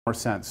more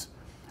sense.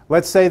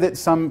 Let's say that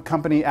some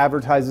company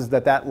advertises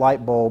that that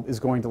light bulb is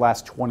going to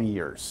last 20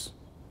 years.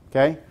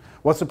 Okay?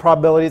 What's the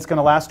probability it's going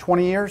to last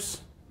 20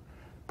 years?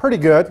 Pretty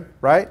good,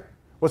 right?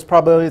 What's the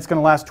probability it's going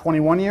to last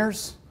 21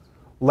 years?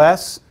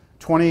 Less.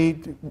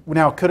 20.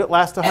 Now, could it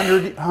last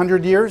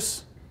 100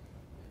 years?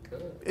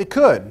 It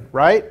could,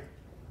 right?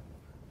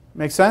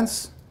 Make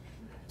sense?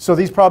 So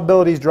these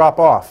probabilities drop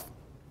off.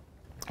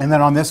 And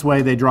then on this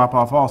way, they drop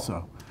off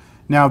also.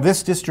 Now,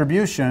 this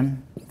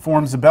distribution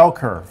forms a bell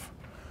curve.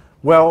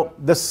 Well,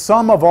 the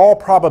sum of all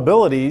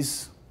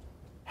probabilities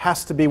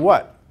has to be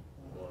what?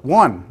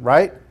 1,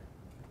 right?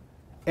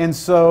 And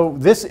so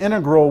this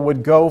integral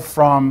would go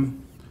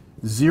from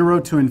 0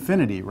 to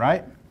infinity,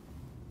 right?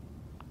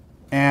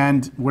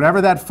 And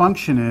whatever that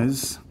function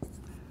is,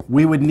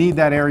 we would need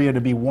that area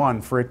to be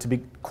 1 for it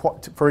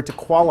to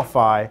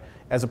qualify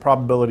as a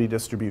probability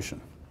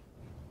distribution,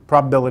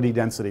 probability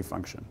density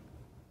function.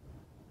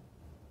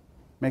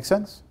 Make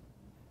sense?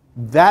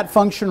 That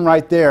function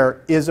right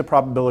there is a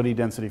probability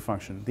density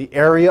function. The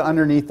area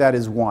underneath that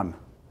is 1.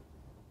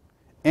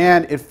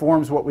 And it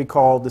forms what we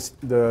call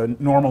the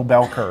normal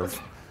bell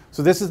curve.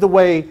 So this is the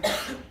way,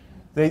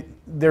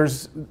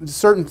 there's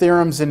certain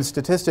theorems in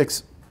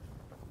statistics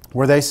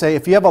where they say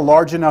if you have a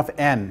large enough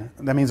n,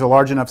 that means a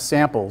large enough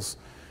samples,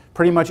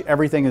 pretty much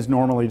everything is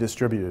normally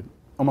distributed.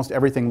 Almost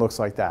everything looks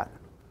like that.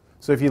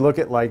 So if you look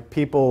at like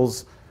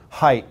people's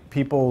height,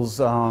 people's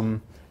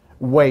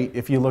weight,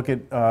 if you look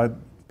at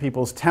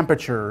people's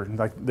temperature,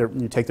 like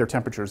you take their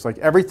temperatures, like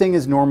everything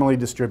is normally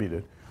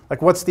distributed.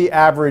 Like what's the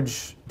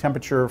average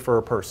temperature for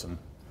a person?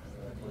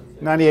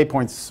 98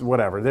 points,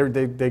 whatever.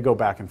 They go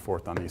back and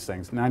forth on these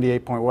things.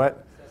 98 point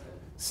what?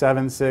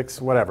 7,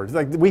 6, whatever.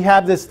 Like we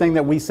have this thing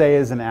that we say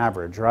is an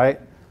average, right?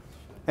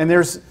 And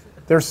there's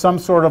some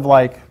sort of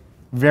like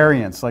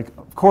variance. Like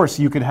of course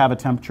you could have a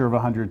temperature of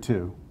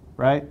 102,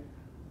 right?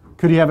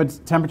 Could you have a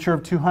temperature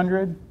of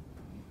 200?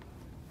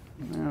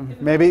 Yeah,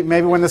 maybe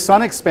when the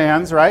sun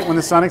expands, right? When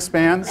the sun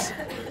expands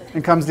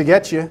and comes to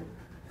get you.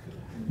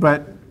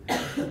 But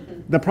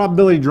the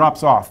probability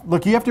drops off.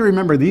 Look, you have to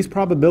remember these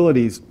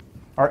probabilities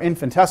are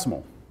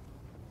infinitesimal.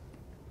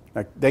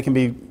 Like they can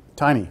be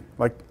tiny.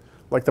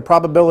 Like the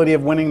probability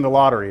of winning the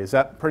lottery, is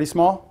that pretty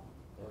small?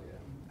 Oh, yeah.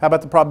 How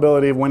about the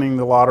probability of winning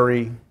the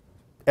lottery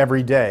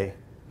every day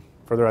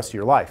for the rest of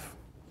your life?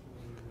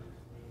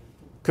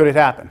 Could it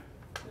happen?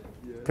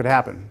 Yeah. Could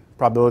happen.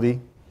 Probability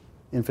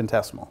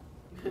infinitesimal.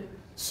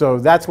 So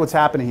that's what's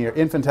happening here,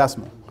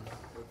 infinitesimal.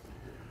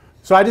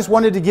 So I just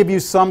wanted to give you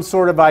some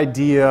sort of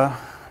idea,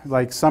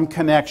 like some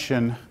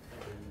connection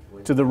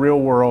to the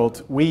real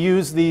world. We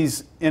use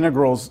these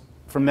integrals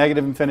from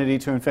negative infinity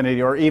to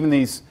infinity, or even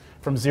these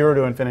from 0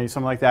 to infinity,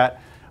 something like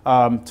that,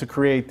 to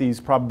create these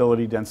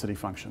probability density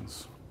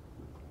functions.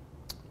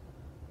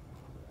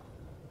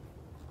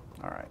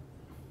 All right.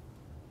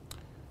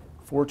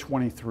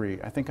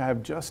 423. I think I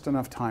have just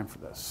enough time for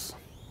this.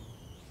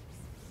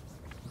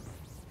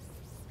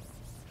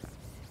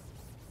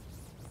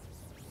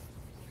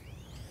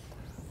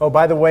 Oh,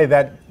 by the way,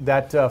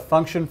 that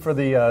function for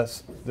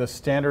the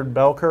standard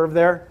bell curve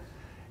there,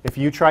 if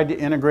you tried to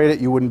integrate it,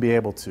 you wouldn't be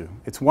able to.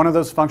 It's one of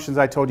those functions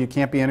I told you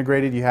can't be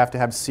integrated. You have to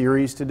have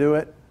series to do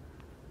it,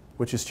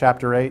 which is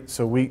chapter 8.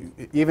 So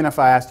even if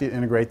I asked you to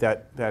integrate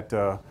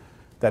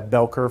that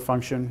bell curve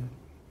function,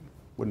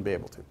 wouldn't be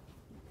able to.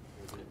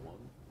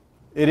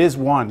 It is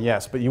 1,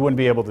 yes, but you wouldn't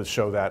be able to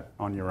show that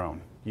on your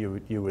own.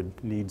 You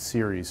would need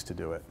series to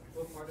do it.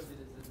 What part of it is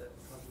it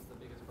that causes the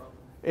biggest problem?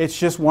 It's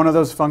just one of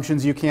those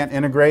functions you can't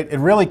integrate. It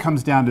really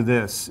comes down to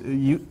this.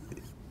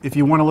 If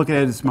you want to look at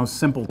it in its most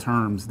simple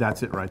terms,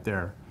 that's it right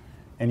there.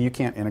 And you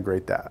can't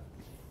integrate that.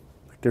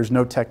 There's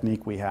no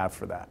technique we have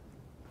for that.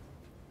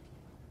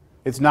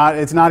 It's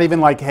not even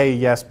like, hey,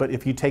 yes, but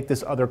if you take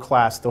this other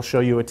class, they'll show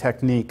you a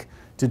technique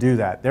to do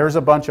that. There's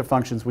a bunch of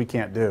functions we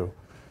can't do.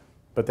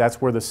 But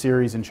that's where the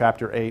series in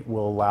chapter 8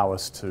 will allow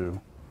us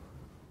to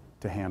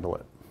handle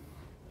it.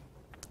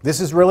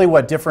 This is really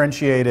what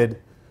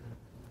differentiated,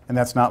 and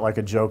that's not like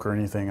a joke or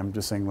anything. I'm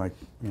just saying like,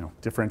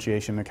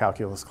 differentiation in a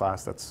calculus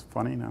class. That's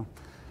funny, no?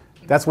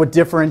 That's what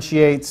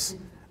differentiates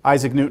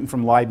Isaac Newton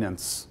from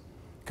Leibniz,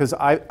 because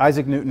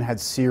Isaac Newton had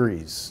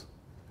series.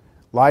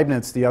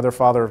 Leibniz, the other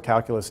father of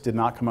calculus, did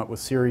not come up with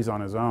series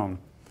on his own.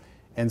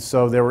 And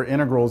so there were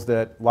integrals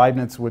that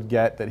Leibniz would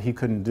get that he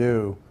couldn't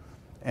do,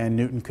 and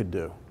Newton could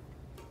do.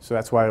 So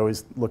that's why I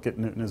always look at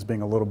Newton as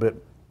being a little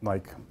bit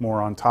like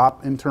more on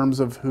top in terms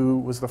of who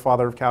was the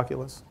father of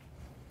calculus.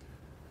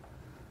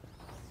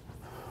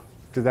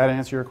 Did that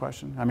answer your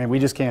question? I mean, we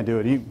just can't do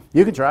it.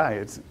 You can try.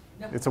 It's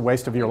a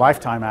waste of your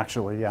lifetime,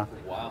 actually. Yeah.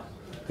 Wow.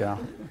 Yeah.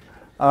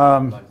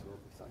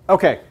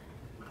 Okay.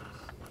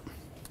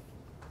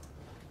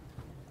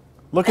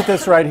 Look at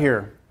this right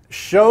here.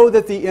 Show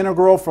that the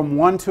integral from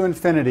 1 to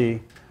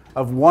infinity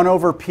of 1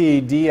 over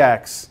p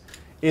dx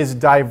is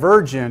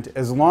divergent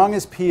as long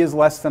as p is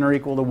less than or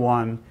equal to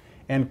 1,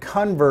 and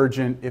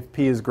convergent if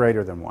p is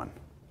greater than 1.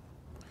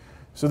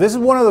 So this is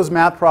one of those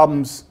math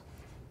problems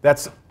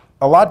that's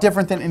a lot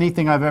different than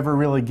anything I've ever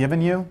really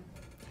given you.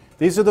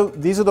 These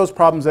are those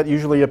problems that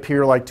usually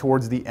appear like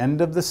towards the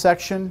end of the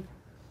section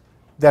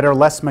that are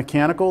less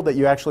mechanical, that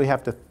you actually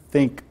have to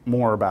think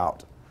more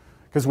about.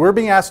 Because we're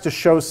being asked to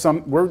show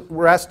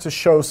we're asked to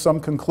show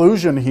some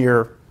conclusion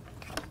here,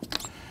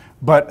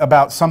 but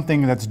about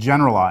something that's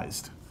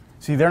generalized.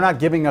 See, they're not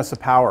giving us a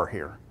power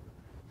here,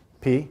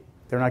 P.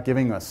 They're not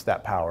giving us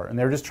that power. And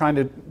they're just trying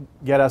to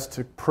get us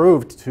to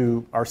prove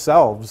to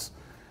ourselves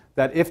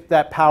that if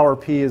that power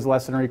P is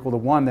less than or equal to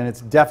 1, then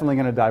it's definitely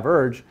going to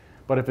diverge.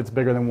 But if it's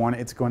bigger than 1,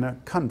 it's going to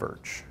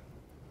converge.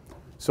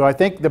 So I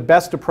think the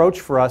best approach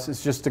for us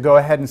is just to go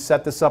ahead and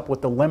set this up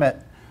with the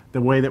limit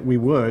the way that we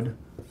would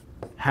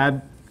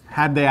had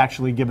they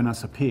actually given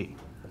us a P.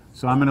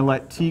 So I'm going to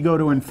let t go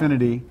to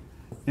infinity,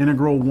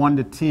 integral 1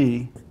 to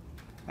t,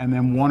 and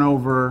then 1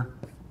 over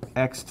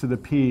x to the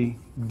p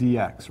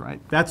dx,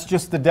 right? That's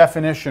just the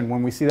definition.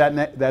 When we see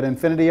that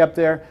infinity up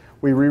there,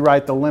 we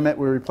rewrite the limit,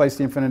 we replace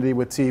the infinity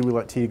with t, we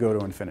let t go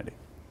to infinity.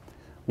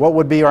 What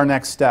would be our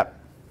next step?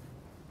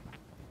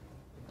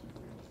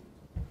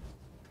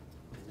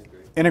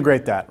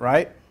 Integrate that,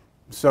 right?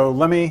 So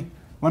let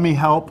me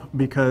help,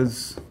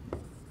 because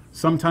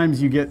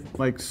sometimes you get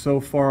like so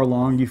far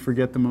along you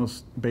forget the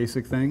most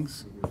basic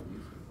things.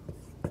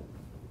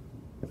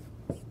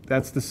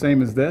 That's the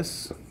same as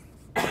this,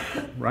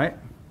 right?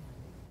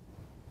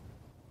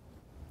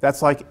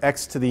 That's like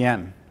x to the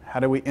n. How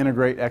do we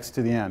integrate x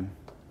to the n?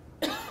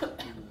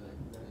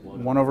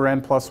 1 over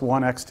n plus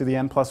 1, x to the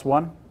n plus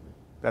 1.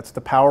 That's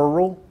the power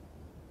rule.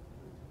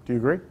 Do you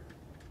agree?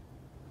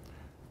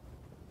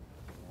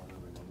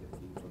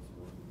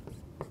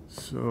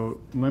 So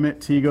limit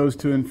t goes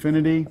to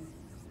infinity.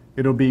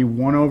 It'll be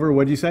 1 over,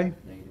 what did you say?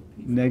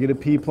 Negative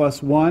p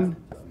plus 1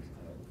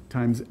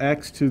 times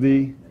x to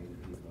the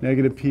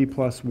negative p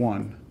plus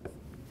 1.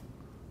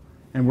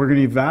 And we're going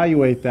to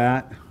evaluate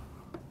that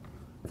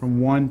from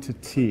 1 to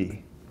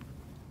t.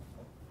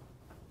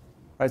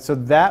 Right, so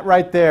that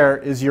right there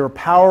is your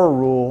power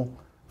rule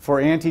for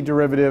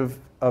antiderivative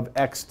of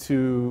x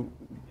to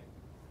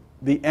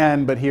the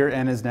n, but here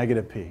n is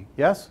negative p.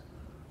 Yes?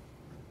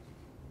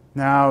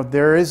 Now,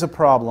 there is a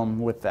problem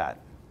with that.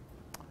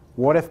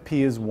 What if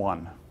p is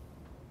 1?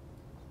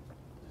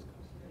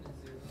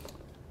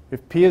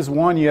 If p is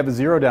 1, you have a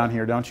 0 down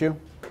here, don't you?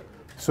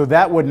 So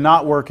that would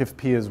not work if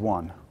p is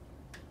 1.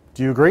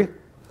 Do you agree?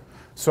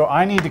 So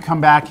I need to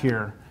come back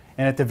here,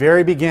 and at the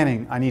very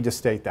beginning, I need to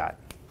state that.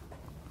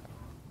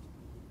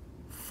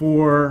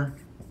 For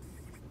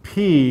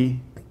p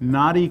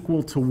not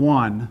equal to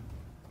 1,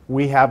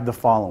 we have the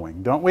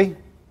following, don't we?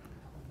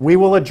 We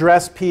will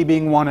address p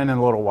being 1 in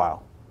a little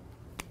while.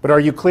 But are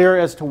you clear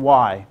as to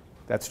why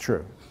that's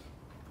true?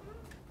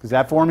 Because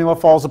that formula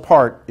falls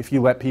apart if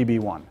you let p be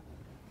 1.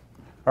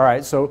 All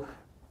right, so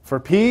for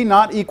p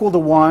not equal to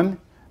 1,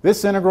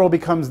 this integral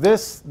becomes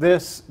this,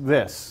 this,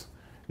 this.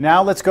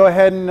 Now let's go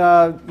ahead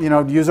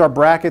and use our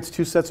brackets,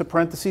 2 sets of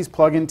parentheses,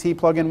 plug in t,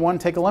 plug in 1,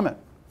 take a limit,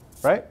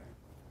 right?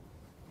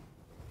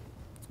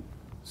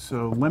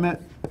 So limit,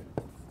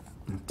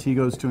 t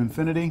goes to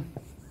infinity,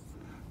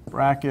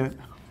 bracket,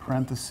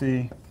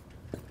 parenthesis,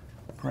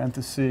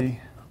 parenthesis,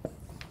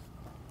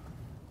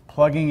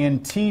 plugging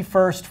in t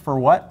first for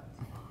what?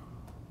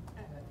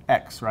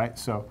 X, right?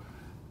 So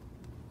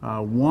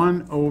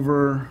 1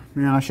 over,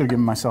 man, I should have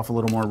given myself a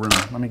little more room.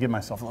 Let me give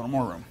myself a little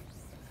more room.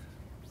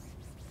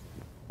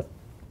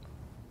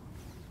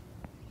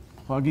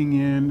 Plugging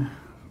in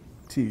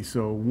t,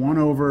 so 1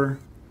 over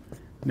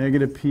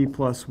negative p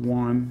plus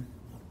 1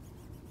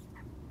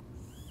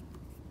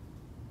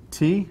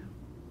 t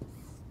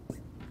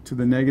to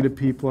the negative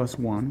p plus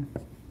 1.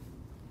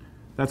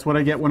 That's what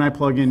I get when I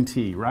plug in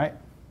t, right?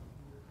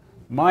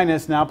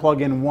 Minus, now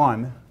plug in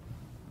 1.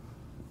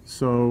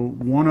 So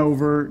 1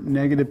 over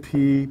negative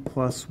p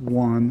plus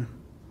 1,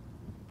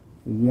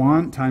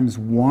 1 times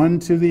 1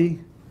 to the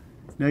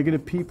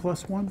negative p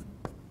plus 1.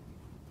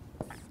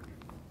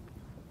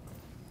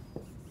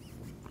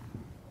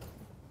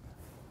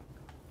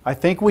 I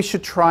think we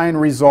should try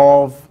and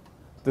resolve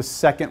the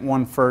second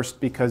one first,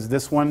 because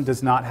this one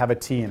does not have a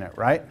t in it,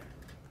 right?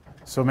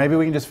 So maybe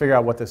we can just figure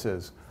out what this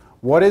is.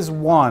 What is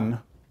 1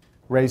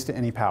 raised to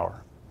any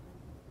power?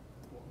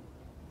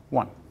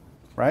 1,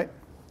 right?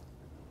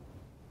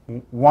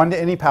 1 to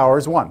any power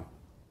is 1.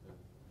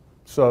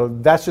 So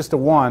that's just a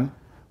 1.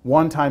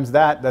 1 times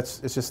that,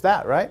 it's just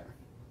that, right?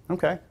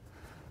 Okay.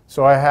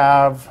 So I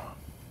have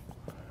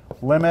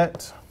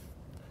limit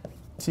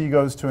t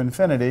goes to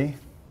infinity.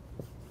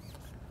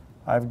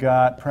 I've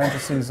got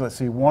parentheses, let's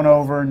see, 1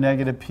 over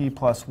negative p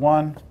plus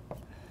 1,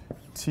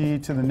 t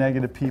to the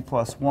negative p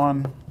plus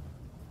 1.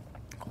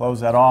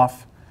 Close that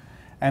off.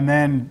 And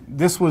then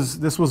this was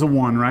a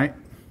 1, right?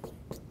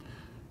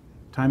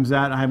 Times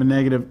that, I have a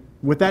negative.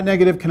 With that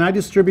negative, can I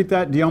distribute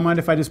that? Do y'all mind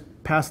if I just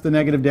pass the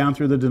negative down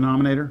through the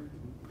denominator?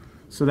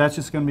 So that's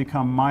just going to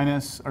become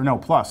minus, or no,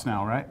 plus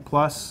now, right?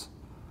 Plus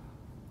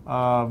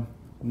 1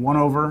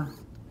 over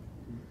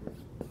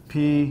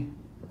p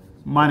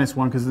minus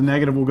 1, because the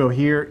negative will go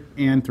here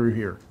and through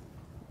here.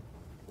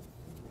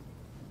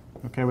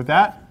 Okay with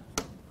that?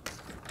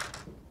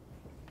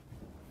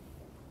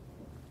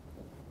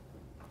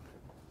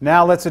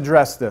 Now let's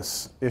address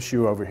this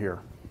issue over here.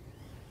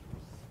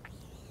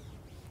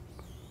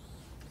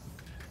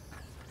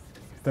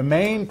 The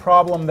main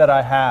problem that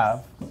I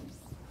have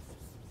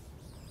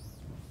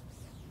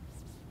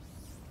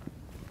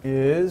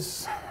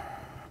is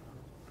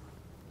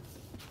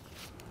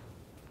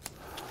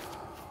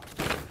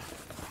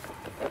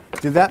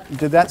did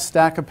that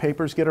stack of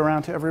papers get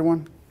around to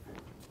everyone?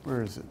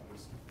 Where is it?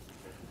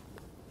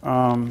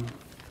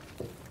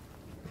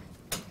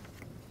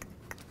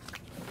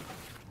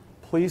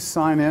 Please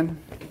sign in.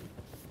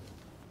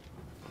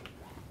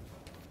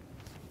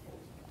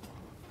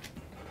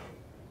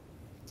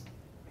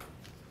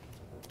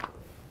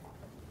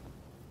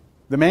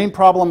 The main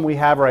problem we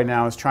have right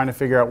now is trying to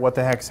figure out what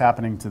the heck's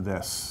happening to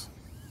this.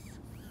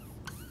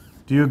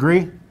 Do you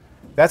agree?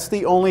 That's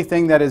the only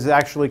thing that is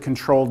actually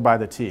controlled by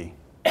the t.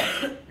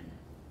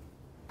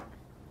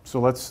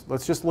 So let's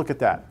just look at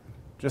that.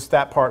 Just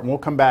that part, and we'll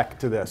come back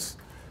to this.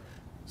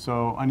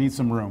 So I need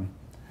some room.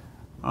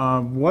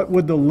 What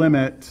would the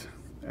limit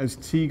as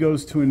t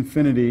goes to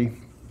infinity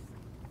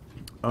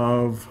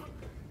of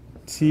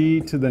t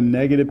to the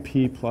negative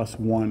p plus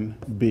 1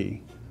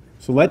 be?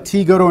 So let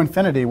t go to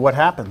infinity, what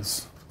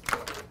happens?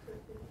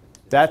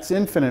 That's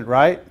infinite,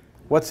 right?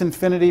 What's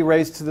infinity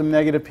raised to the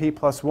negative p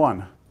plus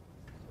 1?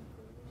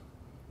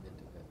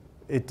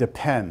 It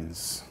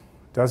depends,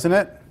 doesn't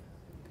it?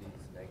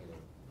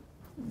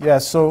 Yeah,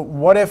 so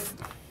what if,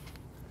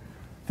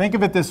 think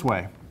of it this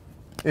way.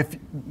 If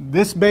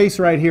this base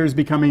right here is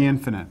becoming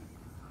infinite,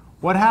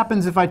 what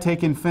happens if I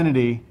take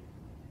infinity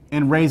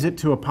and raise it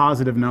to a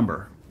positive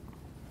number?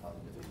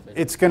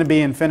 It's going to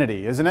be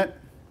infinity, isn't it?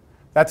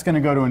 That's going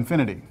to go to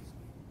infinity.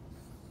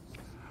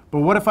 But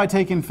what if I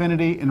take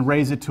infinity and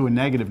raise it to a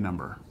negative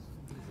number?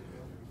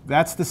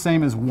 That's the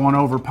same as 1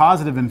 over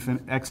positive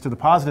x to the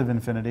positive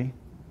infinity,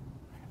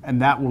 and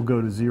that will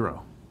go to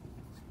 0,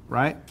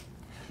 right?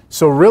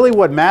 So really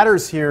what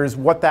matters here is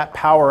what that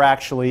power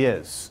actually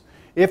is.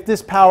 If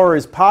this power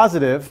is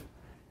positive,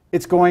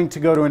 it's going to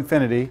go to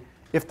infinity.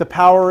 If the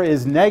power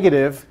is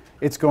negative,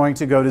 it's going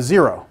to go to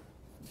 0.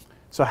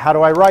 So how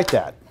do I write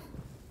that?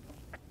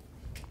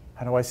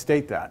 How do I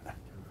state that?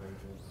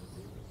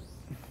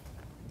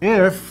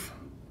 If,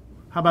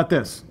 how about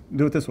this?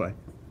 Do it this way.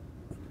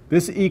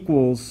 This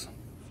equals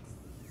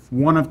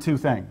one of two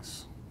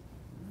things.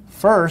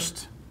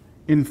 First,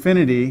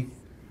 infinity,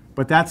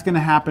 but that's going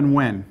to happen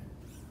when?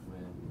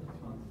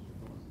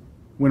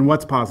 When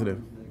what's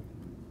positive?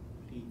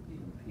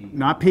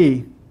 Not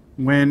p.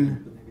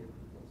 When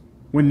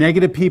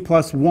negative p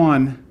plus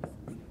 1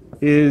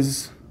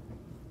 is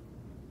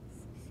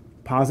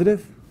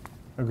positive?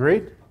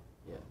 Agreed?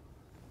 Yeah.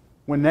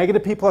 When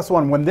negative p plus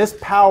 1, when this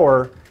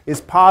power is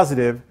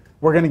positive,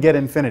 we're going to get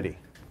infinity.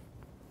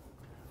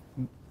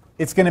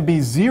 It's going to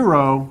be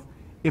 0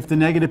 if the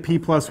negative p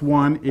plus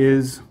 1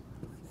 is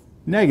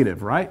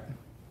negative, right?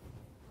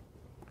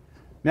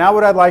 Now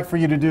what I'd like for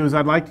you to do is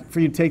I'd like for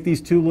you to take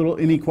these two little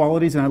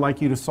inequalities and I'd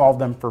like you to solve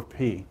them for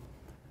p.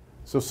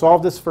 So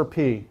solve this for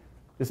p.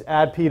 Just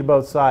add p to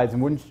both sides.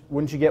 And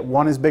wouldn't you get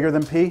 1 is bigger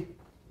than p?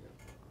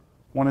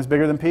 1 is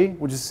bigger than p,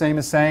 which is the same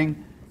as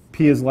saying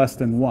p is less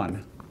than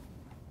 1.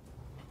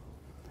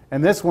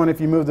 And this one, if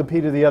you move the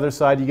p to the other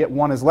side, you get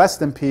 1 is less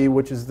than p,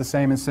 which is the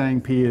same as saying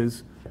p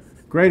is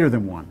greater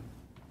than 1.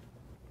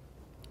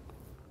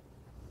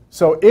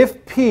 So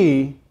if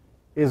p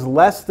is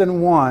less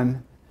than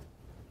 1,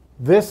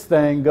 this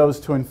thing goes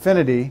to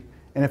infinity.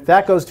 And if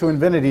that goes to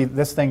infinity,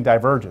 this thing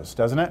diverges,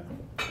 doesn't it?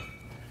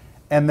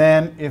 And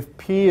then if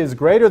p is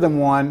greater than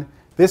 1,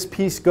 this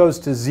piece goes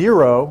to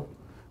 0,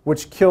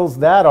 which kills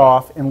that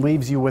off and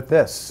leaves you with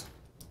this,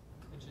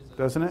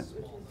 doesn't it?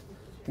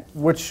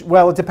 Which,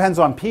 well, it depends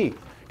on p,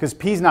 because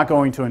p is not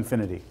going to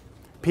infinity.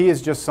 P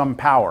is just some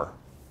power.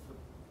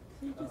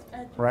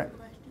 Right?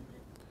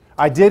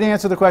 I did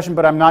answer the question,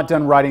 but I'm not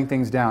done writing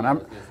things down.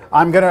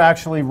 I'm going to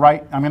actually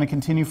write, I'm going to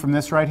continue from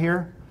this right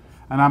here,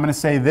 and I'm going to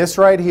say this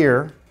right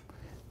here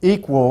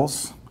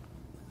equals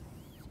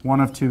one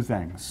of two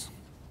things.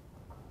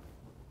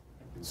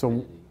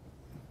 So,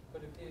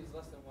 but if p is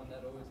less than 1,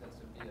 that always has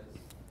to be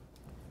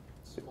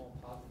a small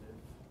positive.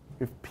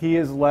 If p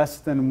is less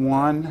than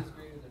 1, If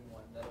p is greater than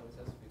 1, that always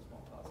has to be a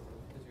small positive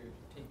because you're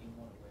taking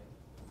 1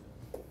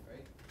 away,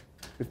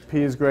 right? if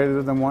p is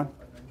greater than 1,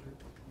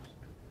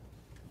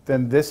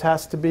 then this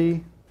has to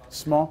be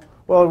small.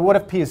 Well, what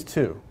if p is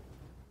 2?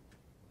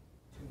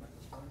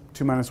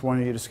 2 minus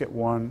 1, you just get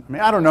 1. I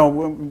mean, I don't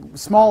know.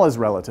 Small is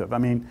relative. I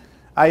mean,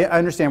 I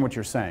understand what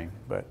you're saying,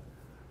 but.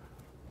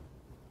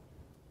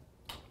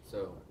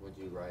 So would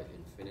you write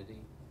infinity?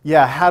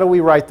 Yeah, how do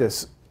we write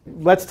this?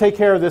 Let's take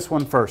care of this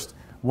one first.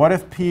 What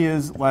if p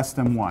is less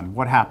than 1?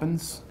 What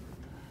happens?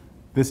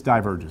 This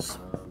diverges.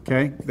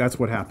 Okay, that's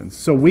what happens.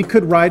 So we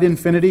could write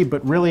infinity,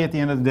 but really at the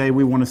end of the day,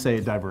 we want to say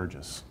it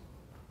diverges.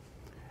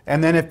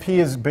 And then if p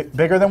is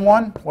bigger than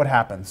 1, what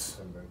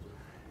happens?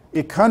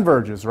 It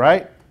converges,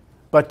 right?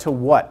 But to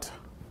what?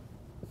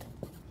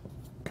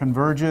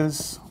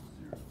 Converges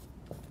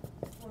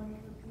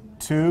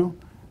to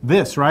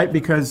this, right?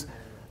 Because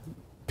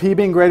P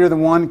being greater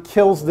than 1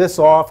 kills this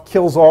off,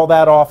 kills all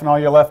that off, and all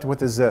you're left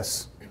with is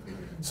this.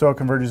 So it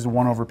converges to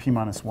 1 over P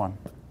minus 1.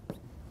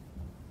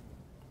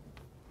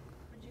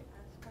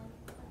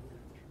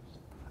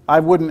 I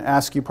wouldn't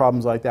ask you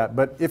problems like that,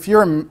 but if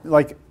you're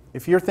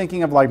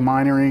thinking of like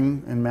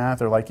minoring in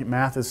math, or like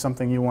math is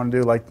something you want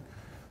to do, like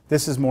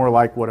this is more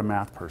like what a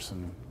math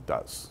person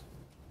does.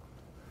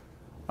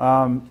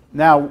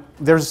 Now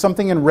there's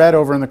something in red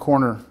over in the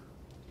corner.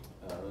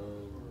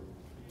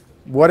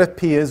 What if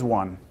P is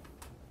 1?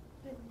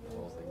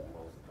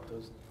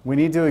 We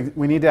need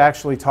to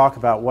actually talk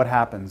about what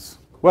happens.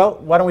 Well,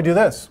 why don't we do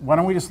this? Why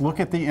don't we just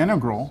look at the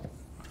integral?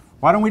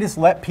 Why don't we just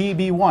let P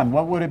be 1?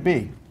 What would it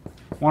be?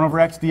 1 over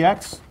x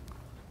dx?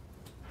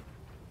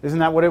 Isn't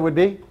that what it would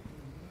be?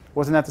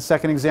 Wasn't that the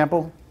second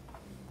example?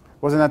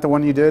 Wasn't that the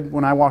one you did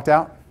when I walked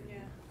out? Yeah.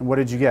 And what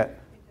did you get?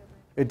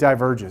 It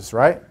diverges,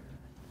 right?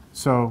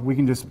 So we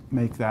can just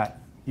make that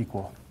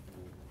equal.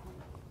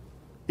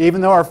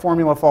 Even though our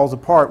formula falls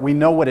apart, we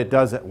know what it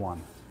does at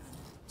 1.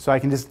 So I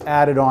can just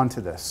add it on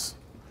to this.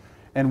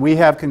 And we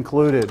have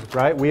concluded,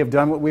 right? We have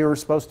done what we were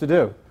supposed to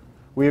do.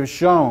 We have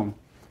shown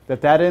that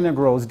that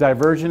integral is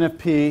divergent if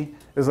P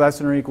is less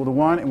than or equal to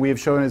 1, and we have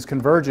shown it is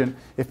convergent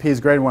if P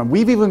is greater than 1.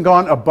 We've even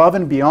gone above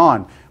and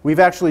beyond. We've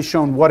actually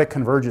shown what it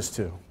converges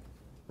to,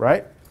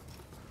 right?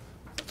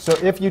 So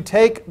if you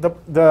take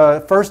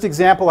the first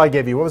example I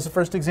gave you, what was the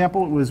first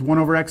example? It was 1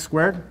 over x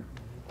squared.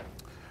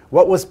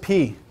 What was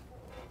P?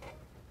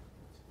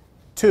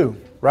 2,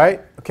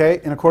 right?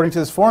 Okay, and according to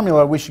this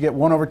formula, we should get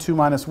 1 over 2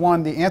 minus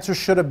 1. The answer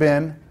should have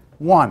been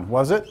 1,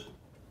 was it?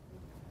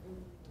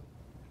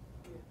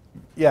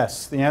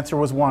 Yes, the answer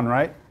was 1,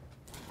 right?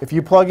 If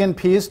you plug in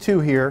P is 2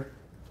 here,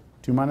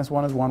 2 minus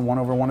 1 is 1, 1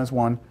 over 1 is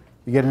 1,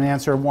 you get an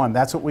answer of 1.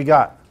 That's what we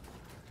got.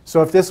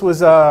 So if this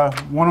was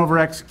 1 over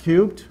x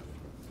cubed,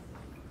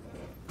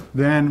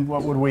 then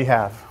what would we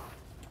have?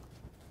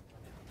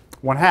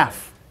 1/2.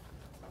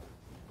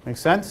 Make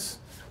sense?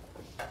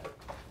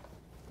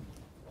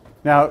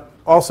 Now,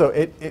 also,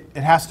 it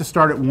has to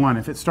start at 1.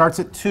 If it starts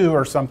at 2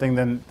 or something,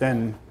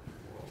 then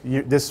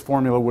this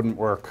formula wouldn't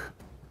work.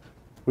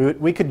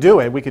 We could do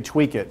it, we could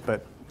tweak it,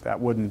 but that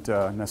wouldn't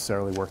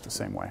necessarily work the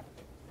same way.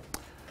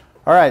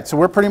 All right, so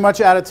we're pretty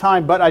much out of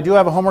time, but I do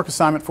have a homework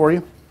assignment for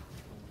you,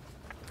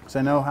 because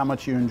I know how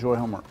much you enjoy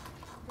homework.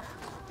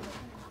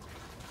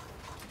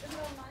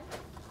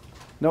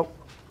 Nope,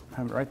 I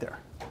have it right there.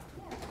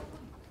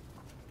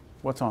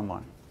 What's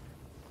online?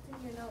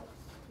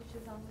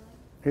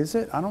 Is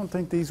it? I don't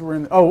think these were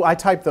in. Oh, I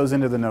typed those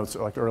into the notes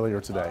like earlier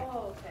today.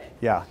 Oh, okay.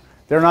 Yeah,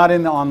 they're not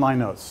in the online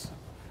notes.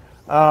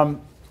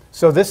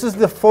 So this is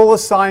the full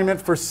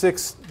assignment for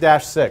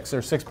 6-6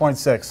 or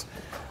 6.6.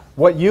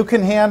 What you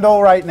can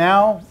handle right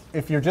now,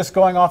 if you're just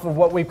going off of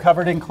what we've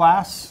covered in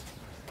class,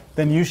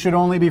 then you should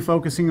only be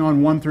focusing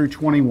on 1 through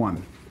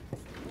 21.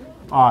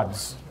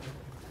 Odds.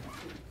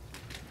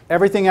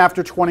 Everything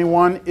after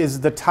 21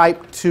 is the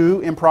type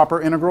 2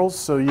 improper integrals,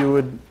 so you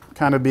would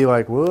kind of be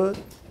like, what?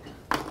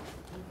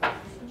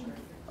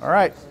 All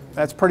right,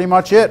 that's pretty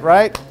much it,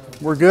 right?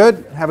 We're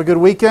good. Have a good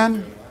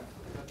weekend.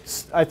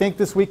 I think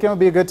this weekend would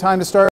be a good time to start